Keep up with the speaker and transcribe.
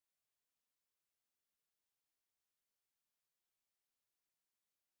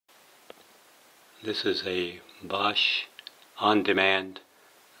This is a Bosch on-demand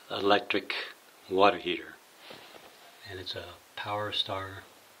electric water heater, and it's a Power Star,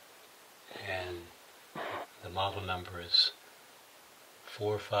 and the model number is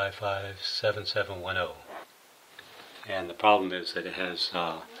 4557710. And the problem is that it has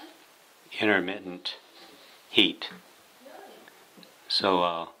intermittent heat.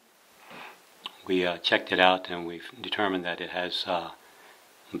 So we checked it out, and we've determined that it has a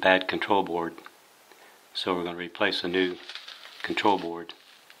bad control board. So we're going to replace a new control board.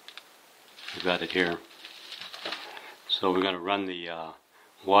 We've got it here. So we're going to run the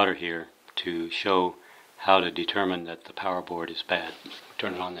water here to show how to determine that the power board is bad.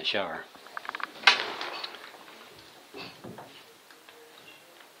 Turn it on the shower.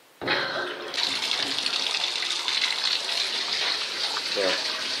 There.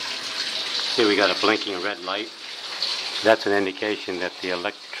 See, we got a blinking red light. That's an indication that the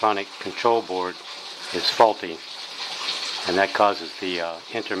electronic control board is faulty, and that causes the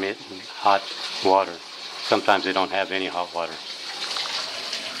intermittent hot water. Sometimes they don't have any hot water.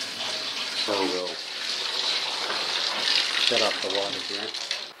 So we'll shut off the water here.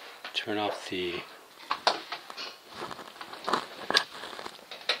 Turn off the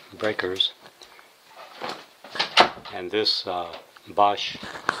breakers. And this Bosch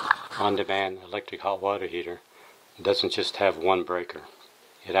on-demand electric hot water heater doesn't just have one breaker.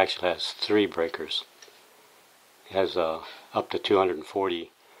 It actually has 3 breakers. It has up to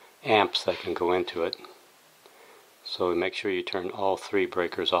 240 amps that can go into it. So make sure you turn all 3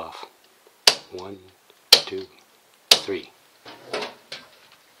 breakers off. 1, 2, 3.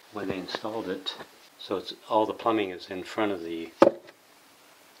 When they installed it, so it's all the plumbing is in front of the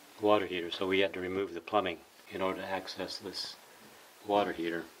water heater, so we had to remove the plumbing in order to access this water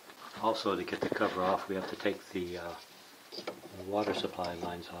heater. Also, to get the cover off, we have to take the water supply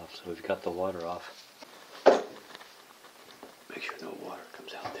lines off. So we've got the water off. Make sure no water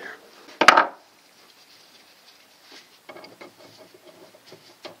comes out there.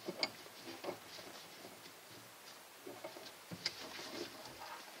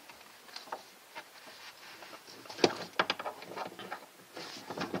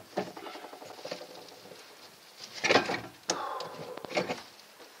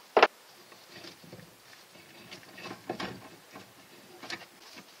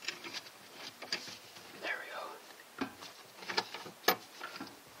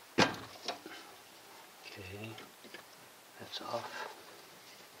 Okay, that's off.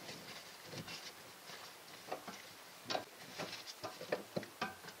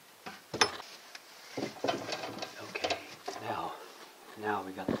 Okay, now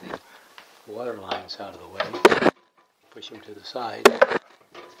we got the water lines out of the way. Push them to the side. Push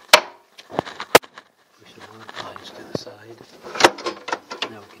the water lines to the side.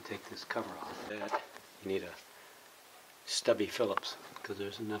 Now we can take this cover off. That you need a stubby Phillips, because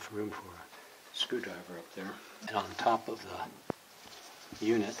there's enough room for a screwdriver up there. And on top of the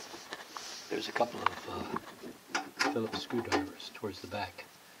unit, there's a couple of Phillips screwdrivers towards the back.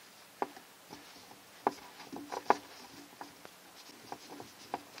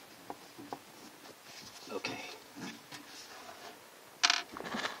 Okay. And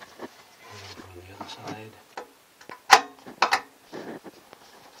on the other side.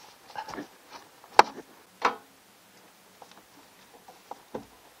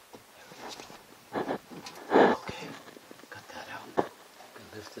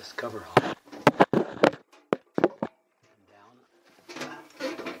 Lift this cover off. Down.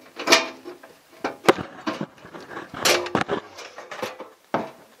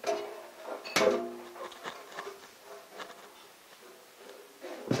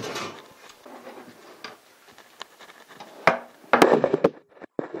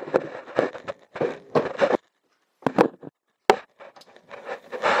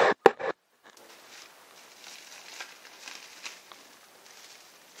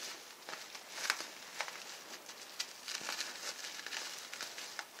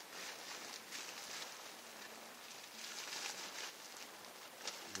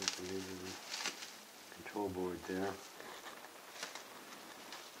 There's the new control board there. Looks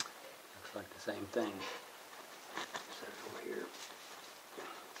like the same thing. Set it over here.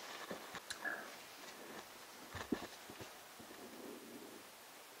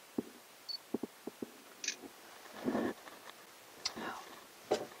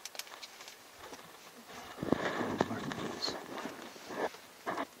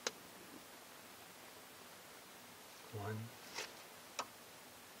 One.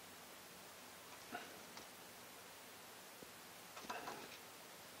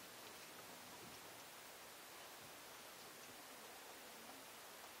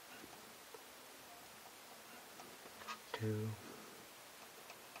 2,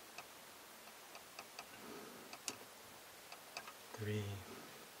 3,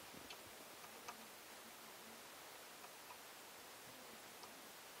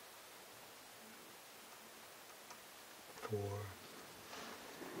 4,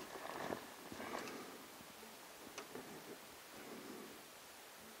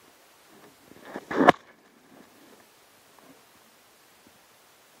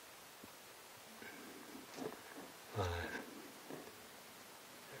 5.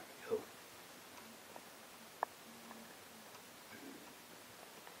 There we go.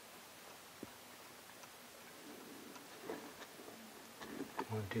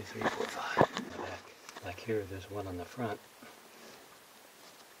 1, 2, 3, 4, 5. Back. Like here, there's one on the front.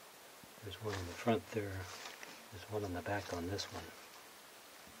 There's one on the front there. There's one on the back on this one.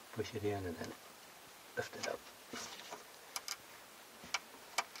 Push it in and then lift it up.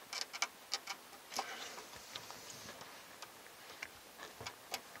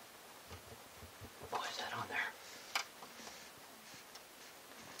 Why is that on there?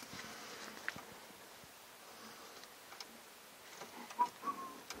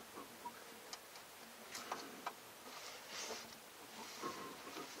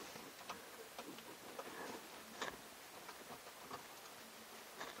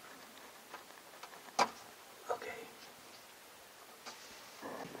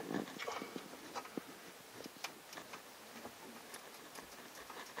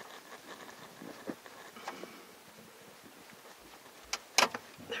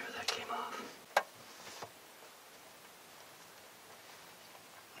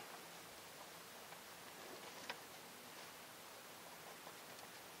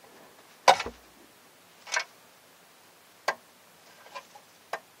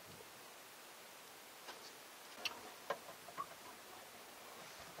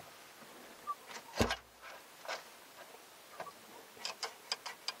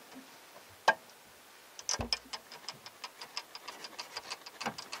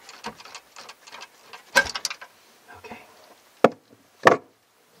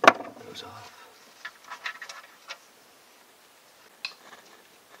 Off.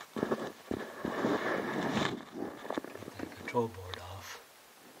 Get that control board off.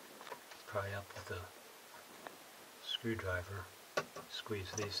 Pry up with a screwdriver.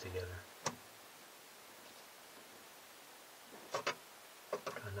 Squeeze these together.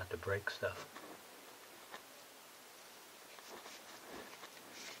 Try not to break stuff.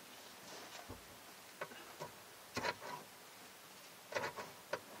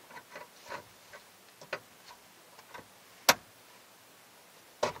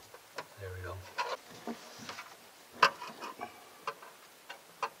 There we go.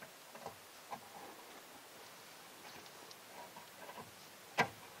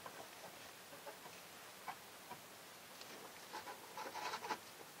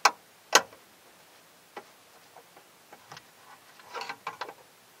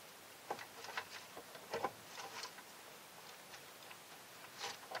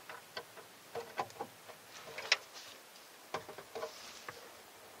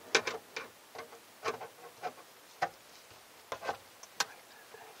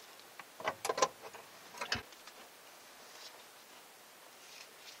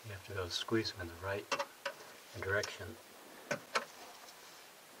 You have to go squeeze them in the right direction.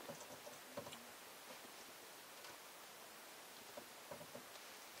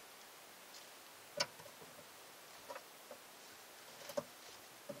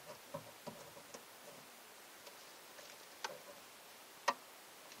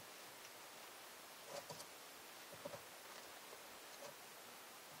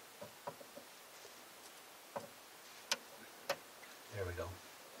 There we go.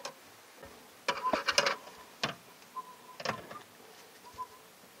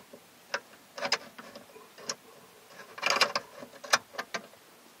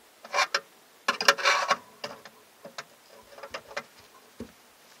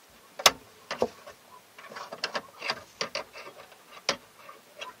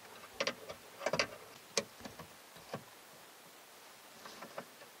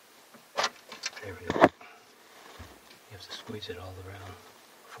 There we go. You have to squeeze it all around.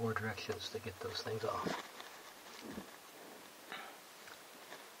 4 directions to get those things off.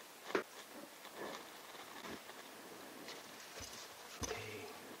 Okay,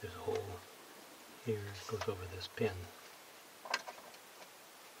 there's a hole here. It goes over this pin.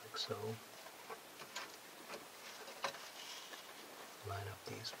 Like so. Line up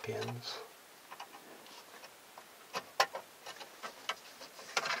these pins.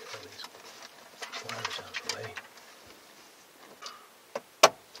 Wires out of the way.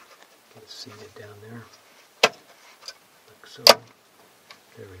 Get it seated down there. so.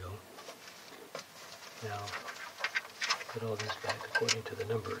 There we go. Now, put all this back according to the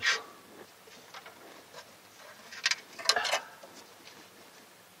numbers.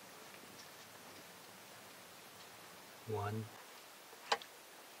 One.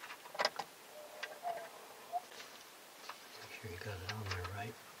 Make sure you got it on there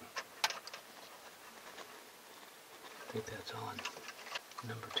right. I think that's on.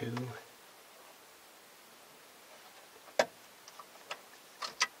 Number 2.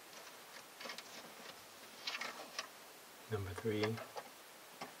 Number 3.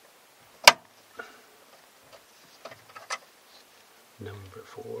 Number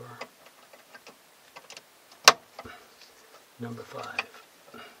 4. Number 5.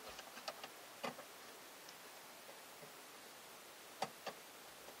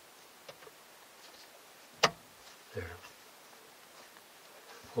 There. A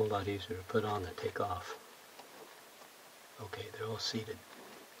whole lot easier to put on than take off. Okay, they're all seated.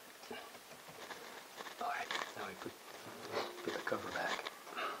 Alright, now we put the cover back.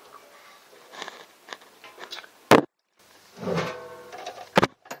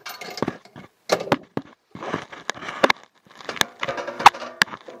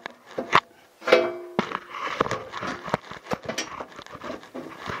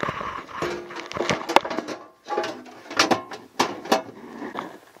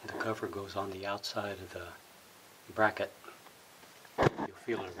 Cover goes on the outside of the bracket. You'll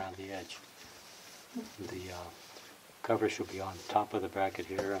feel it around the edge. The cover should be on the top of the bracket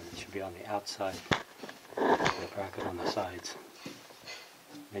here, and it should be on the outside of the bracket on the sides.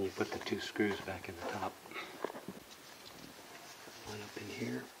 Then you put the 2 screws back in the top. One up in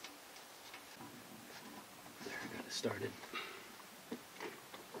here. There, I got it started.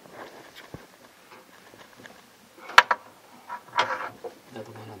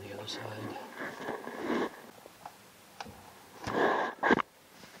 Another one on the other side.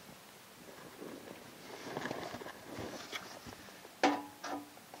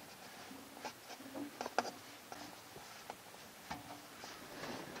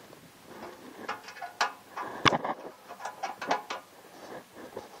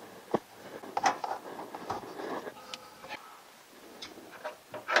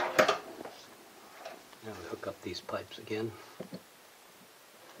 Now we hook up these pipes again.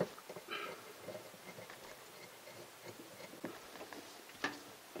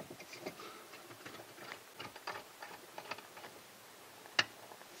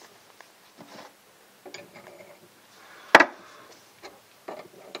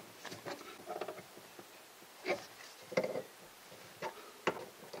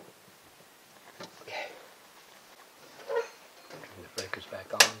 Breakers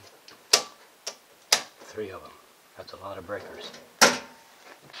back on. 3 of them. That's a lot of breakers.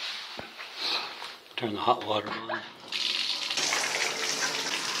 Turn the hot water on.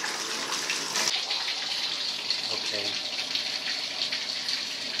 Okay.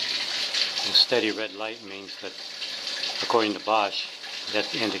 The steady red light means that, according to Bosch,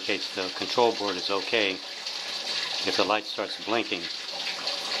 that indicates the control board is okay. If the light starts blinking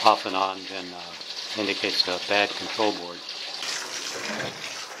off and on, then indicates a bad control board.